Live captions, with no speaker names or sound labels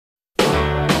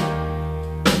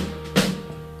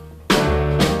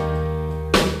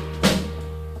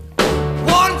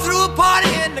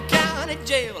County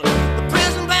Jail. The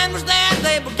prison band was there,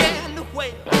 they began to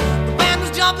wail. The band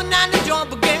was jumping and the joint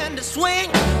began to swing.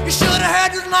 You should have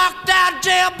heard this knocked out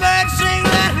jailbird sing.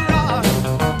 Let it rock,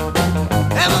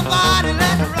 everybody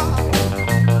let it rock.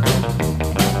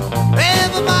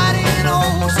 Everybody in the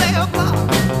whole cell block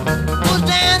was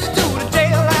dancing to the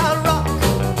jailhouse rock.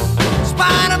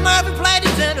 Spider Murphy played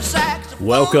his tenor saxophone.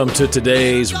 Welcome to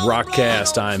today's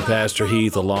Rockcast. I'm Pastor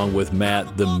Heath along with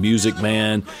Matt, the Music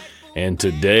Man. And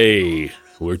today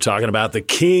we're talking about the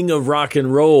king of rock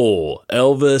and roll,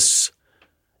 Elvis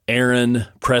Aaron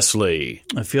Presley.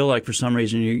 I feel like for some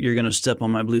reason you're going to step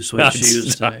on my blue suede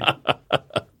shoes today.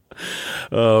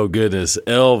 Oh, goodness.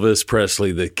 Elvis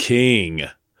Presley, the king.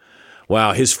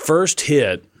 Wow, his first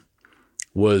hit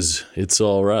was It's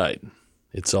All Right.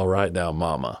 It's All Right Now,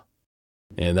 Mama.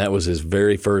 And that was his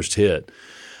very first hit.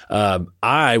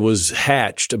 I was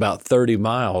hatched about 30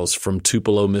 miles from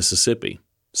Tupelo, Mississippi.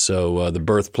 So the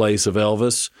birthplace of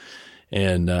Elvis.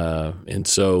 And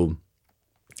so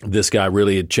this guy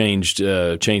really had changed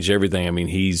everything. I mean,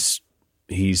 he's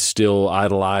still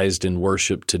idolized and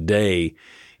worshiped today,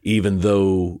 even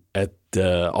though at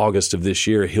August of this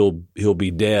year he'll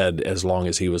be dead as long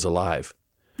as he was alive.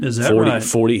 Is that right?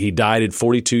 40. He died at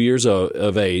 42 years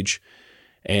of age,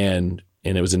 and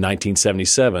it was in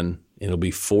 1977. And it'll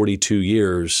be 42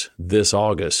 years this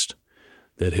August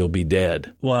that he'll be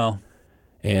dead. Wow.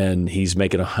 And he's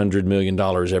making $100 million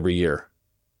every year.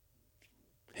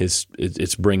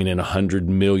 It's bringing in $100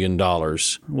 million.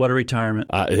 What a retirement.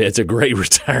 It's a great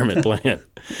retirement plan.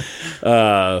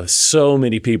 So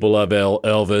many people love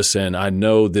Elvis, and I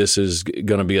know this is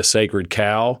going to be a sacred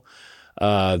cow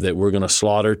that we're going to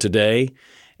slaughter today.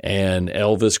 And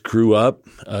Elvis grew up,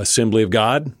 Assembly of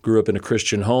God, grew up in a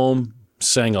Christian home,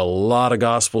 sang a lot of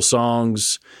gospel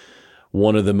songs,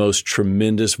 one of the most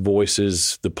tremendous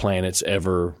voices the planet's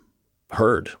ever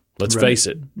heard. Let's face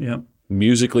it. Yeah.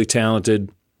 Musically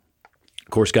talented. Of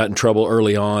course, got in trouble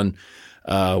early on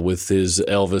with his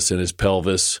Elvis and his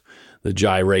pelvis, the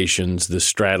gyrations, the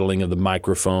straddling of the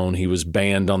microphone. He was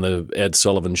banned on the Ed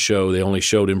Sullivan Show. They only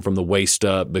showed him from the waist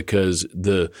up because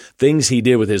the things he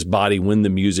did with his body when the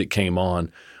music came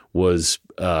on was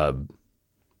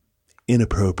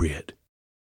inappropriate.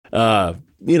 And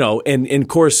of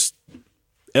course,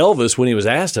 Elvis, when he was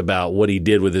asked about what he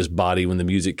did with his body when the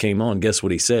music came on, guess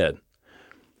what he said?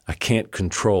 I can't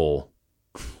control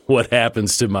what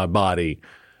happens to my body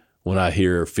when I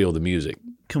hear or feel the music.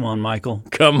 Come on, Michael.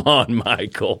 Come on,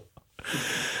 Michael.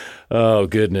 Oh,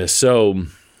 goodness. So,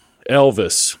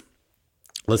 Elvis.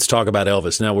 Let's talk about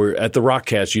Elvis. Now, we're at the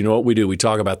Rockcast. You know what we do? We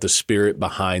talk about the spirit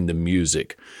behind the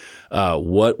music.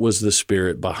 What was the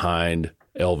spirit behind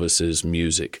Elvis's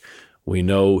music? We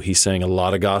know he sang a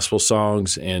lot of gospel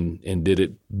songs and did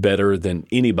it better than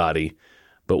anybody.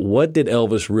 But what did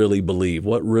Elvis really believe?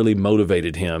 What really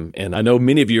motivated him? And I know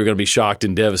many of you are going to be shocked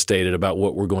and devastated about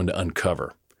what we're going to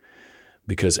uncover.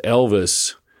 Because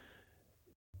Elvis,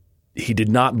 he did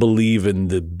not believe in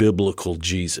the biblical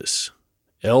Jesus.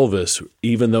 Elvis,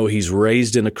 even though he's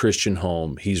raised in a Christian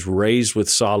home, he's raised with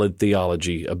solid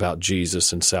theology about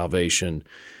Jesus and salvation,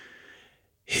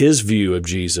 his view of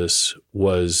Jesus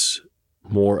was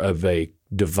more of a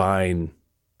divine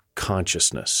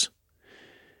consciousness.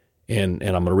 And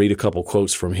I'm going to read a couple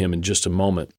quotes from him in just a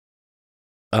moment.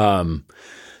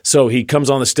 So he comes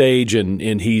on the stage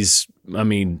and he's,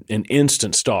 an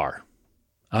instant star.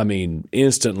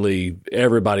 Instantly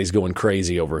everybody's going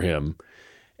crazy over him.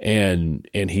 And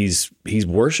he's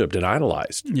worshiped and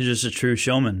idolized. You're just a true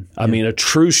showman. A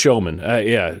true showman.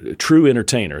 A true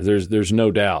entertainer. There's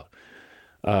no doubt.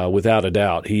 Without a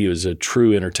doubt, he was a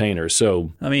true entertainer.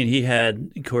 So he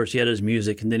had his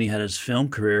music, and then he had his film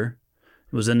career.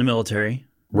 He was in the military,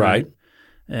 right?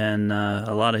 And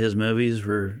a lot of his movies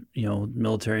were,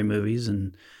 military movies,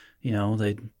 and he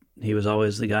was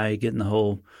always the guy getting the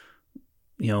whole,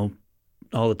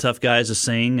 all the tough guys to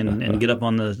sing and get up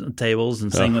on the tables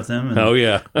and sing with them.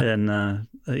 And,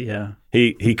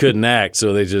 He couldn't act,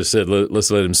 so they just said,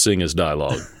 let's let him sing his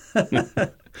dialogue.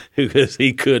 Because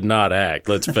he could not act,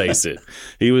 let's face it.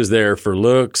 He was there for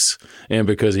looks and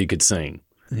because he could sing.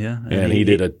 Yeah. And he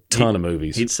did a ton of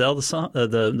movies. He'd sell the song,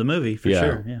 the movie for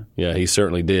sure. Yeah. Yeah, he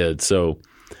certainly did. So,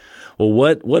 well,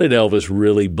 what did Elvis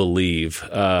really believe?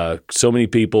 So many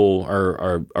people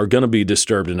are going to be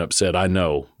disturbed and upset, I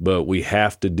know, but we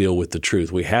have to deal with the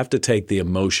truth. We have to take the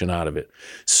emotion out of it.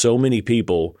 So many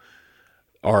people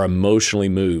are emotionally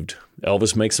moved.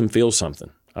 Elvis makes them feel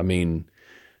something.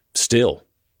 Still.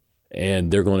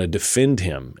 And they're going to defend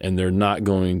him, and they're not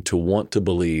going to want to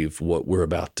believe what we're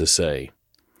about to say.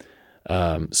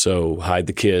 So hide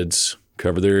the kids,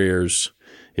 cover their ears,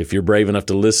 if you're brave enough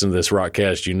to listen to this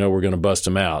Rockcast, you know we're going to bust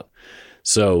them out.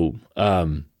 So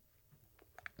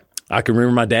I can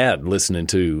remember my dad listening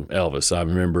to Elvis. I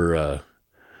remember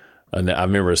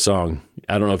a song.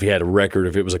 I don't know if he had a record,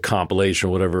 if it was a compilation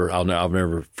or whatever. I'll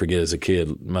never forget as a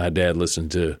kid, my dad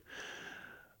listened to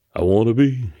 "I Want to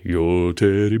Be Your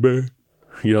Teddy Bear,"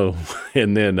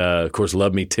 and then of course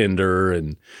 "Love Me Tender,"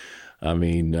 and I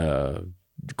mean of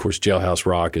course "Jailhouse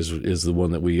Rock" is the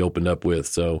one that we opened up with.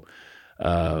 So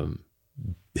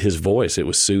his voice, it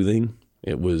was soothing.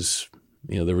 It was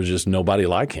there was just nobody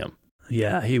like him.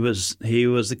 Yeah, he was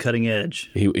the cutting edge.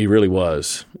 He really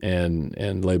was,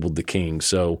 and labeled the king.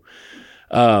 So,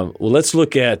 well, let's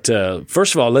look at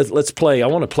first of all. Let's play. I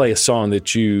want to play a song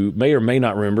that you may or may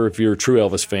not remember. If you're a true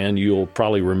Elvis fan, you'll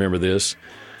probably remember this.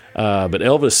 But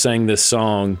Elvis sang this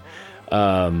song,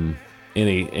 and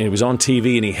it was on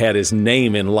TV, and he had his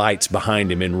name in lights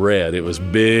behind him in red. It was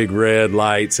big red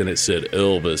lights, and it said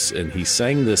Elvis, and he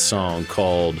sang this song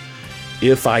called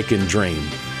 "If I Can Dream."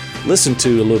 Listen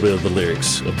to a little bit of the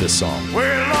lyrics of this song. We're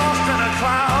lost in a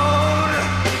cloud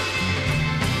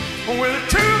with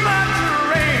too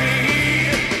much rain.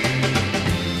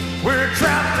 We're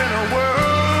trapped in a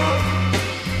world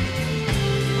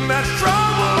that's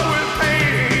troubled with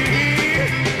pain.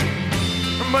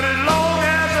 But as long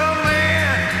as a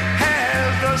man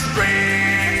has the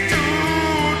strength to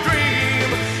dream,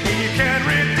 he can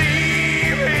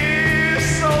redeem his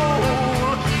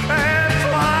soul and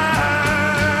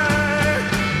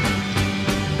fly.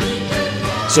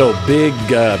 So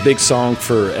big song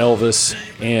for Elvis,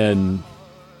 and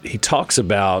he talks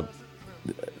about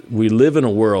we live in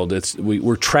a world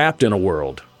we're trapped in a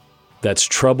world that's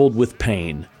troubled with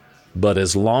pain, but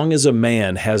as long as a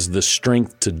man has the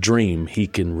strength to dream, he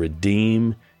can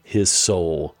redeem his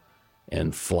soul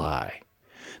and fly.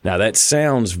 Now that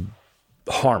sounds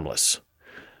harmless.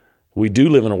 We do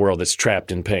live in a world that's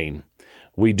trapped in pain.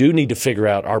 We do need to figure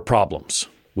out our problems.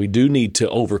 We do need to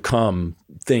overcome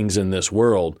things in this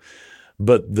world,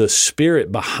 but the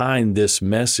spirit behind this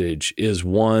message is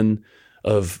one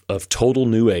of total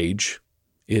new age.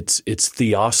 It's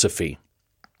theosophy,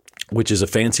 which is a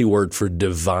fancy word for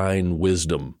divine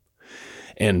wisdom.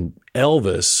 And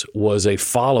Elvis was a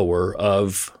follower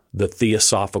of the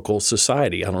Theosophical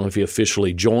Society. I don't know if he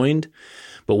officially joined,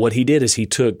 but what he did is he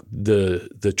took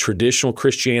the traditional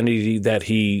Christianity that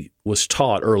he was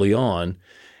taught early on,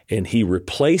 and he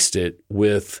replaced it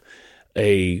with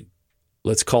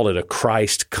let's call it a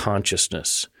Christ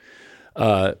consciousness.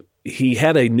 He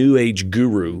had a New Age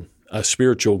guru, a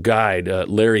spiritual guide,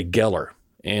 Larry Geller,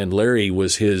 and Larry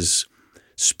was his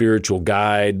spiritual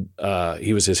guide.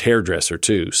 He was his hairdresser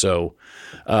too. So,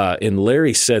 and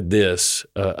Larry said this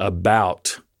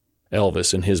about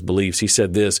Elvis and his beliefs. He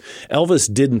said this: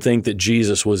 Elvis didn't think that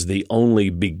Jesus was the only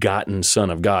begotten Son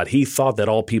of God. He thought that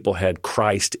all people had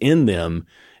Christ in them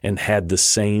and had the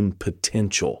same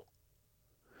potential.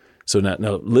 So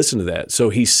now listen to that. So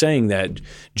he's saying that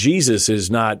Jesus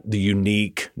is not the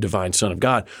unique divine Son of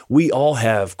God. We all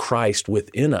have Christ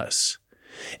within us.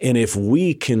 And if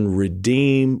we can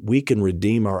redeem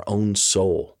our own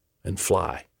soul and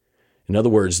fly. In other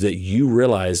words, that you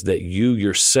realize that you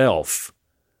yourself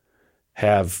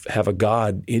have a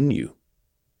God in you,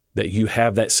 that you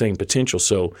have that same potential.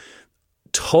 So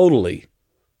totally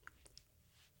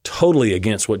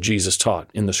against what Jesus taught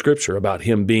in the Scripture about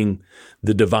him being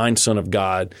the divine Son of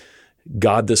God,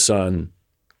 God the Son.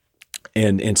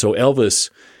 And so Elvis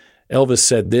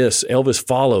said this. Elvis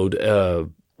followed a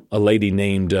lady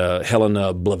named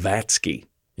Helena Blavatsky,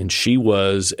 and she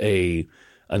was an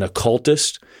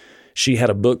occultist. She had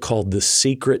a book called The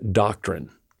Secret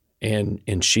Doctrine,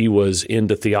 and she was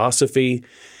into theosophy.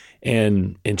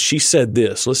 And she said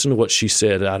this. Listen to what she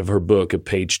said out of her book at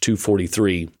page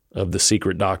 243 of The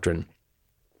Secret Doctrine.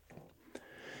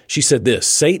 She said this: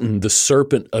 Satan, the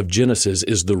serpent of Genesis,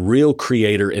 is the real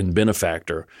creator and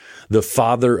benefactor, the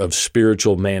father of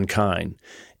spiritual mankind.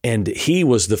 And he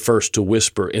was the first to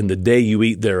whisper, "In the day you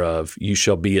eat thereof, you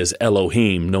shall be as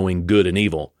Elohim, knowing good and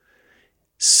evil."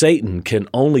 Satan can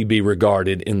only be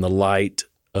regarded in the light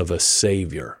of a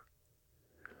savior.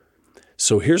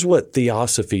 So here's what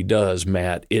theosophy does,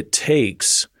 Matt. It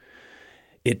takes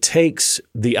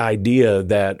the idea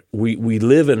that we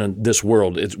live in this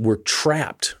world. We're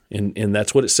trapped, and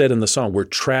that's what it said in the song. We're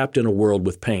trapped in a world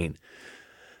with pain.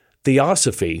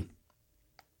 Theosophy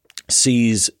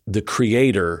sees the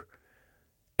Creator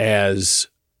as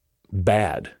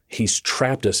bad. He's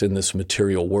trapped us in this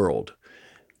material world.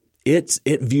 It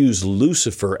views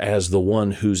Lucifer as the one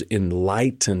who's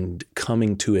enlightened,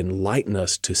 coming to enlighten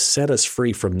us, to set us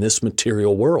free from this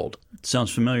material world.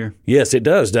 Sounds familiar. Yes, it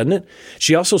does, doesn't it?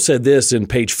 She also said this in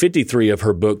page 53 of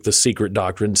her book, The Secret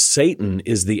Doctrine. Satan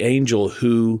is the angel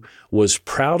who was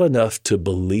proud enough to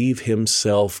believe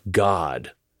himself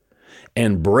God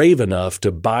and brave enough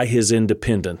to buy his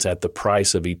independence at the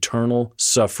price of eternal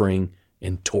suffering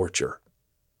and torture.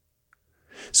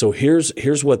 So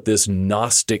here's what this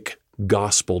Gnostic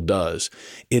gospel does.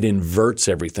 It inverts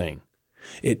everything.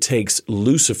 It takes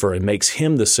Lucifer and makes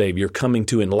him the Savior, coming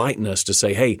to enlighten us to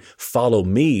say, hey, follow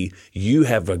me. You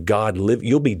have a God live.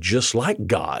 You'll be just like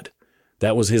God.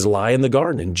 That was his lie in the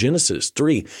garden in Genesis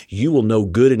 3. You will know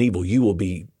good and evil. You will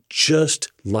be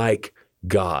just like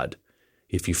God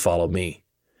if you follow me.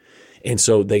 And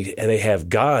so they have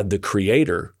God, the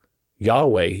creator,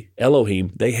 Yahweh,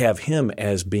 Elohim, they have him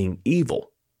as being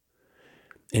evil.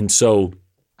 And so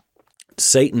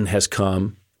Satan has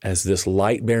come as this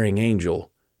light-bearing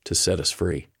angel to set us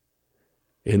free.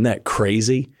 Isn't that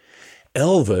crazy?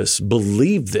 Elvis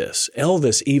believed this.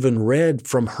 Elvis even read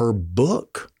from her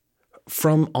book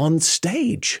from on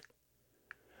stage.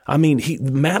 I mean,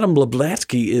 Madame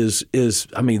Blavatsky is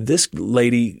this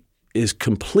lady is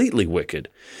completely wicked.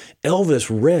 Elvis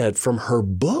read from her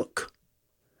book.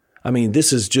 I mean,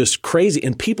 this is just crazy,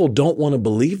 and people don't want to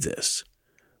believe this,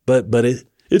 but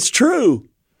it's true.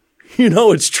 You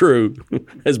know it's true.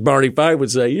 As Barney Fife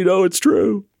would say, you know it's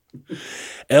true.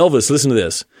 Elvis, listen to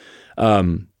this.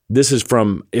 This is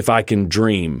from If I Can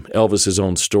Dream, Elvis's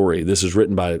own story. This is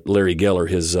written by Larry Geller,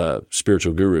 his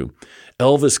spiritual guru.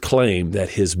 Elvis claimed that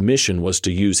his mission was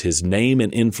to use his name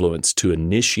and influence to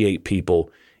initiate people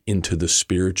into the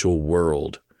spiritual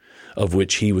world of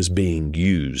which he was being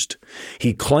used.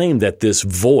 He claimed that this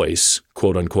voice,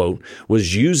 quote unquote,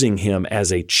 was using him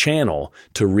as a channel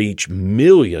to reach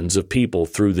millions of people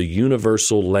through the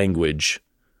universal language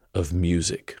of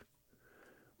music.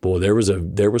 Boy, there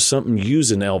was something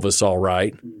using Elvis all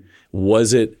right.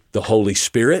 Was it the Holy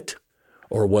Spirit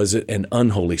or was it an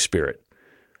unholy spirit?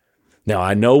 Now,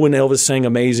 I know when Elvis sang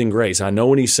Amazing Grace, I know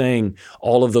when he sang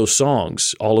all of those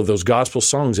songs, all of those gospel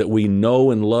songs that we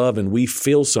know and love and we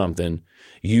feel something,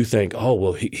 you think, oh,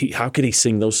 well, how could he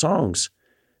sing those songs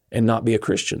and not be a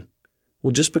Christian?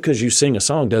 Well, just because you sing a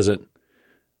song doesn't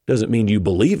mean you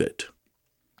believe it.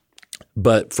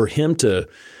 But for him to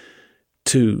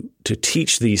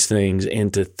teach these things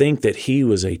and to think that he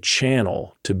was a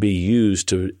channel to be used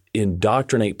to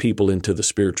indoctrinate people into the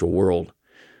spiritual world,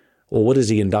 well, what is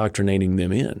he indoctrinating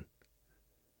them in?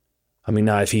 I mean,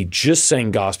 now, if he just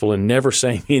sang gospel and never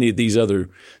sang any of these other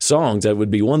songs, that would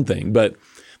be one thing. But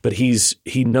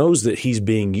he knows that he's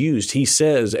being used. He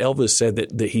says, Elvis said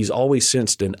that he's always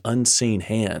sensed an unseen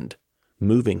hand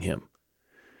moving him.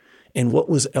 And what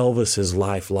was Elvis's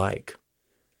life like?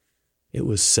 It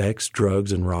was sex,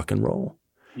 drugs, and rock and roll.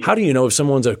 How do you know if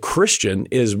someone's a Christian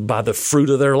is by the fruit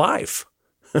of their life?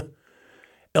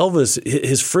 Elvis,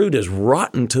 his fruit is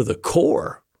rotten to the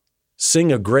core.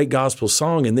 Sing a great gospel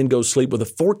song and then go sleep with a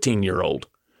 14-year-old.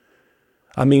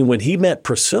 I mean, when he met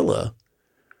Priscilla,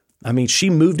 she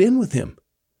moved in with him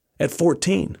at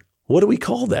 14. What do we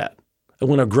call that?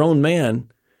 When a grown man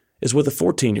is with a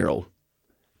 14-year-old.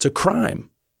 It's a crime.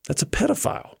 That's a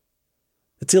pedophile.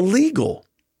 It's illegal.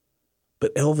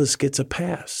 But Elvis gets a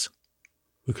pass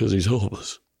because he's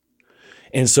Elvis.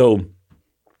 And so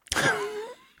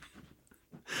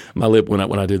my lip went up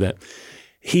when I did that.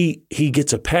 He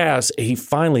gets a pass. He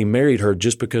finally married her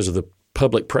just because of the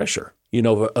public pressure,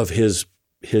 of his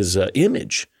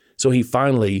image. So he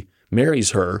finally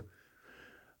marries her.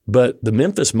 But the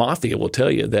Memphis Mafia will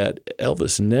tell you that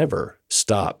Elvis never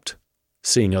stopped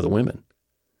seeing other women.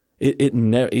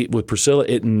 With Priscilla,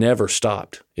 it never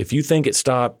stopped. If you think it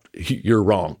stopped, you're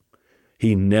wrong.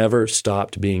 He never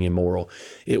stopped being immoral.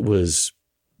 That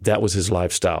was his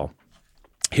lifestyle.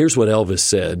 Here's what Elvis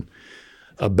said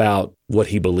about what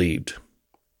he believed.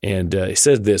 And he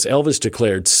said this, Elvis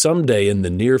declared, someday in the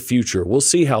near future, we'll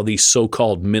see how these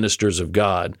so-called ministers of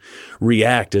God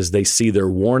react as they see their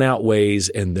worn-out ways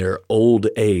and their old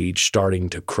age starting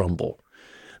to crumble.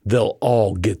 They'll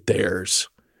all get theirs.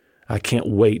 I can't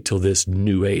wait till this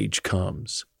new age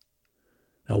comes.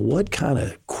 Now, what kind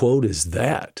of quote is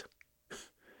that?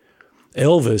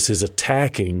 Elvis is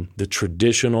attacking the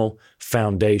traditional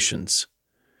foundations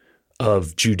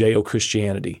of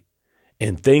Judeo-Christianity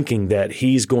and thinking that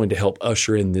he's going to help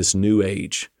usher in this new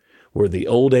age where the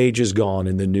old age is gone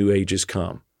and the new age has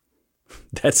come.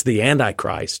 That's the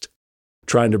Antichrist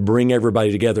trying to bring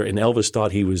everybody together. And Elvis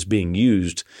thought he was being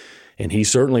used, and he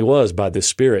certainly was by the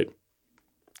Spirit,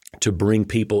 to bring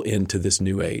people into this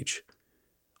new age.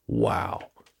 Wow.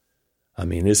 I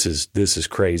mean, this is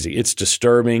crazy. It's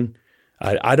disturbing.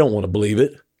 I don't want to believe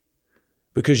it.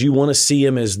 because you want to see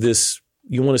him as this.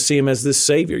 You want to see him as this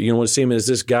savior. You want to see him as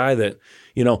this guy that,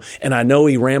 and I know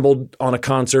he rambled on a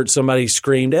concert. Somebody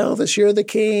screamed, "Elvis, you're the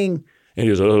king." And he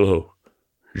goes, "Oh,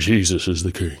 Jesus is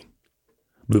the king.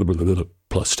 Blah, blah, blah, blah,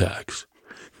 plus tax."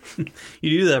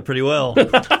 You do that pretty well.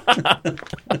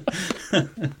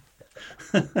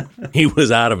 He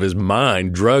was out of his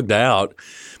mind, drugged out,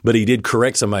 but he did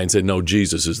correct somebody and said, "No,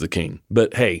 Jesus is the king."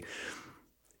 But hey,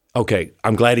 okay,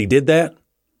 I'm glad he did that.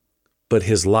 But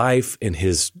his life and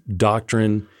his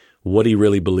doctrine, what he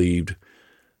really believed,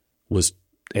 was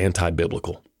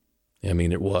anti-biblical. I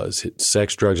mean, it was. It's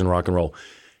sex, drugs, and rock and roll.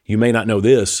 You may not know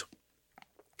this,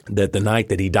 that the night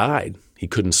that he died, he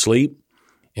couldn't sleep.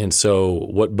 And so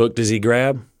what book does he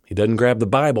grab? He doesn't grab the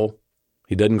Bible.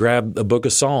 He doesn't grab a book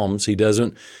of Psalms. He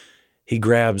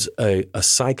grabs a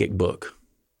psychic book,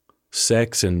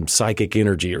 Sex and Psychic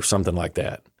Energy or something like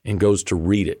that, and goes to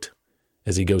read it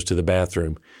as he goes to the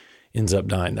bathroom. Ends up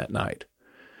dying that night.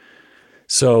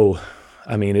 So,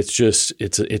 I mean, it's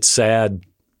sad.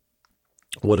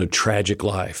 What a tragic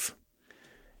life.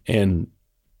 And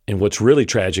what's really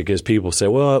tragic is people say,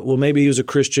 well, maybe he was a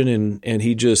Christian and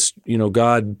he just,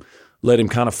 God let him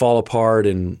kind of fall apart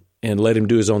and let him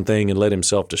do his own thing and let him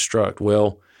self-destruct.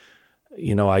 Well,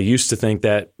 I used to think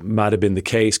that might have been the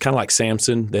case, kind of like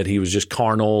Samson, that he was just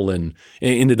carnal and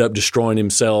ended up destroying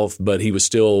himself, but he was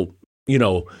still,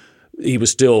 he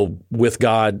was still with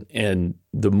God. And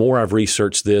the more I've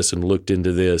researched this and looked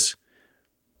into this,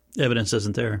 evidence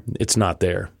isn't there. It's not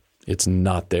there. It's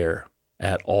not there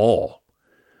at all.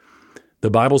 The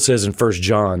Bible says in 1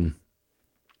 John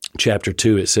chapter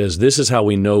 2, it says, "This is how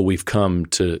we know we've come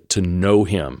to know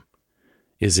him,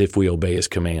 is if we obey his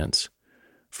commands."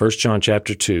 1 John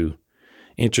chapter 2,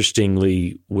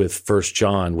 interestingly, with 1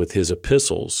 John, with his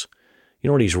epistles, you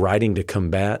know what he's writing to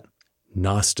combat?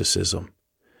 Gnosticism.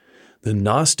 The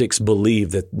Gnostics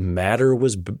believed that matter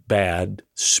was bad,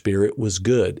 spirit was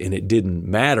good, and it didn't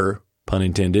matter, pun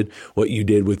intended, what you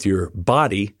did with your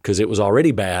body because it was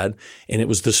already bad, and it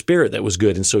was the spirit that was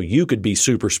good. And so you could be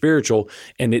super spiritual,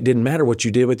 and it didn't matter what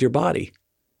you did with your body.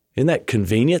 Isn't that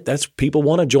convenient? People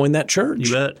want to join that church.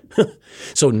 You bet.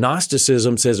 So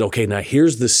Gnosticism says, okay, now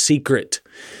here's the secret.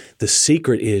 The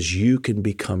secret is you can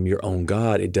become your own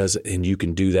God. And you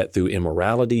can do that through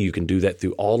immorality. You can do that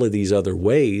through all of these other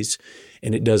ways.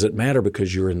 And it doesn't matter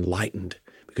because you're enlightened,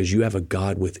 because you have a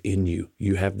God within you.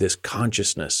 You have this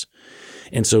consciousness.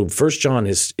 And so 1 John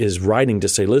is writing to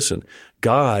say, listen,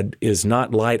 God is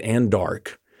not light and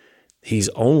dark. He's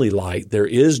only light. There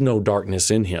is no darkness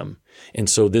in him. And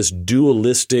so this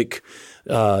dualistic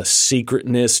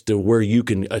secretness to where you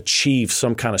can achieve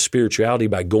some kind of spirituality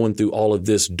by going through all of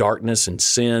this darkness and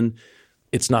sin,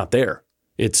 it's not there.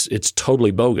 It's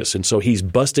totally bogus. And so he's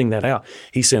busting that out.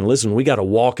 He's saying, listen, we got to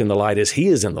walk in the light as he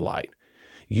is in the light.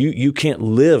 You can't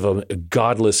live a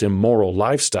godless, immoral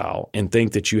lifestyle and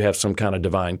think that you have some kind of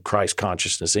divine Christ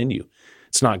consciousness in you.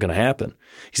 It's not going to happen.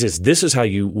 He says, this is how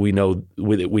we know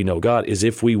God, is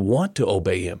if we want to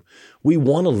obey him. We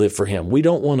want to live for him. We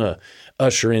don't want to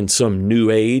usher in some new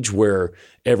age where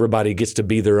everybody gets to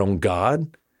be their own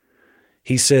God.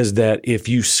 He says that if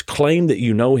you claim that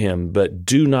you know him but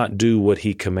do not do what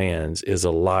he commands is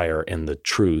a liar and the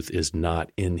truth is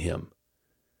not in him.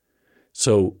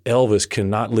 So Elvis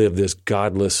cannot live this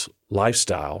godless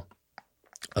lifestyle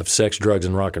of sex, drugs,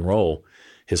 and rock and roll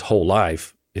his whole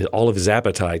life. All of his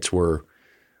appetites were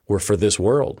for this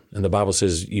world. And the Bible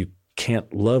says you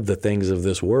can't love the things of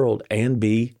this world and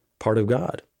be part of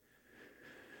God.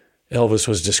 Elvis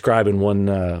was describing one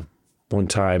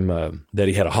time that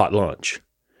he had a hot lunch.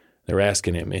 They were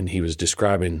asking him, and he was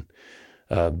describing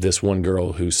this one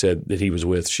girl who said that he was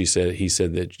with. He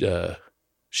said that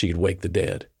she could wake the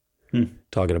dead,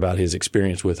 talking about his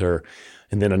experience with her.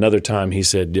 And then another time he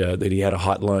said that he had a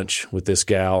hot lunch with this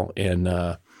gal,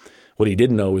 and what he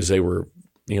didn't know is they were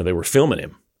filming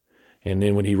him. And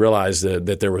then when he realized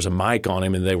that there was a mic on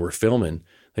him and they were filming,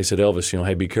 they said, Elvis,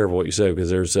 hey, be careful what you say because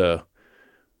this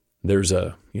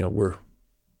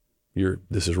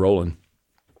is rolling.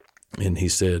 And he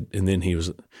said, and then he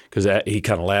was, because he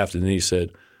kind of laughed and then he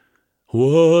said,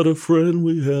 what a friend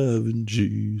we have in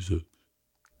Jesus.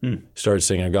 Started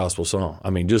singing a gospel song. I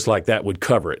mean, just like that would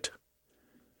cover it.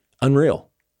 Unreal.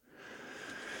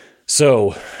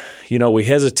 So, we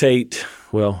hesitate.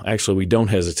 Well, actually, we don't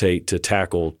hesitate to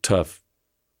tackle tough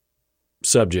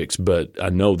subjects, but I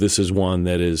know this is one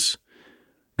that is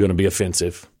going to be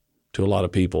offensive to a lot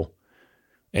of people.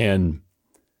 And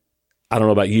I don't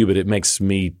know about you, but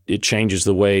it changes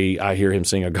the way I hear him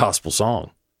sing a gospel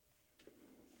song.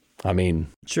 I mean.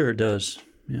 Sure, it does.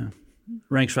 Yeah.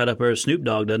 ranks right up there with Snoop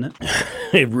Dogg, doesn't it?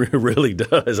 It really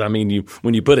does. I mean,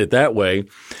 when you put it that way,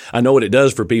 I know what it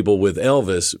does for people with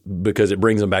Elvis because it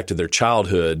brings them back to their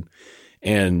childhood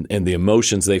and the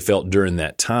emotions they felt during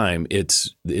that time.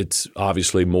 It's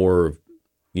obviously more,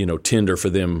 tender for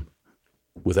them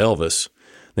with Elvis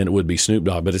than it would be Snoop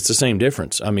Dogg, but it's the same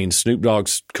difference. I mean, Snoop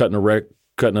Dogg's cutting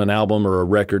an album or a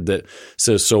record that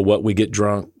says, "So what, we get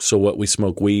drunk, so what, we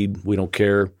smoke weed, we don't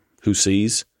care who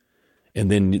sees." And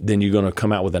then you're going to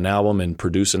come out with an album and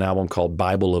produce an album called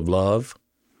Bible of Love?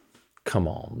 Come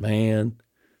on, man.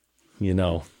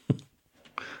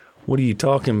 What are you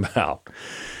talking about?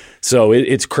 So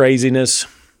it's craziness,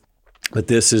 but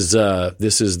this is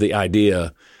the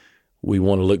idea. We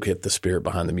want to look at the spirit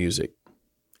behind the music.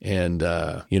 And,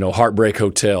 Heartbreak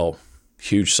Hotel,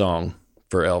 huge song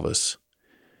for Elvis.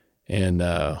 And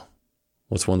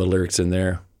what's one of the lyrics in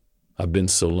there? I've been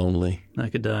so lonely. I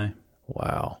could die.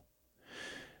 Wow.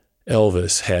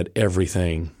 Elvis had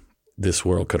everything this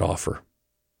world could offer,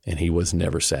 and he was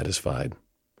never satisfied.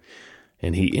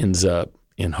 And he ends up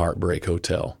in Heartbreak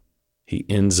Hotel. He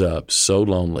ends up so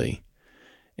lonely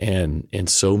and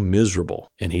so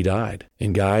miserable, and he died.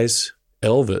 And guys,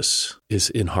 Elvis is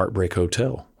in Heartbreak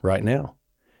Hotel right now.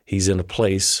 He's in a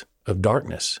place of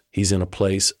darkness. He's in a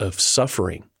place of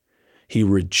suffering. He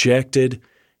rejected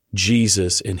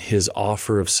Jesus and his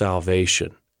offer of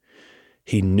salvation.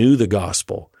 He knew the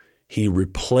gospel. He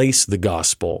replaced the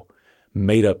gospel,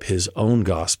 made up his own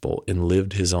gospel, and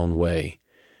lived his own way,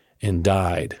 and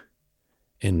died,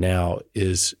 and now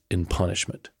is in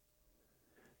punishment.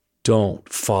 Don't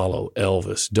follow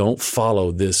Elvis. Don't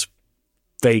follow this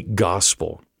fake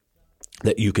gospel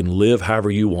that you can live however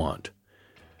you want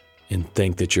and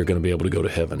think that you're going to be able to go to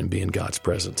heaven and be in God's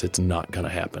presence. It's not going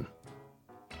to happen.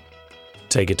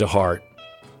 Take it to heart.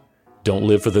 Don't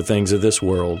live for the things of this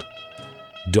world.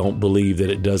 Don't believe that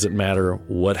it doesn't matter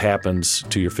what happens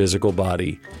to your physical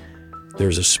body.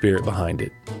 There's a spirit behind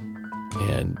it,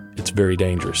 and it's very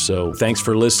dangerous. So thanks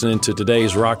for listening to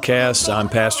today's Rockcast. I'm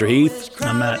Pastor Heath.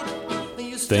 I'm Matt.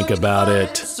 Think about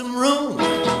it. Some room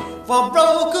for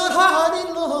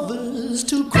broken-hearted lovers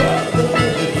to cry.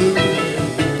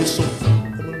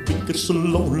 It's so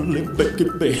lonely,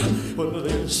 baby. Well,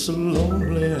 it's so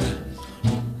lonely.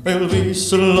 They'll be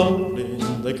so lonely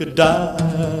they could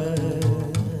die.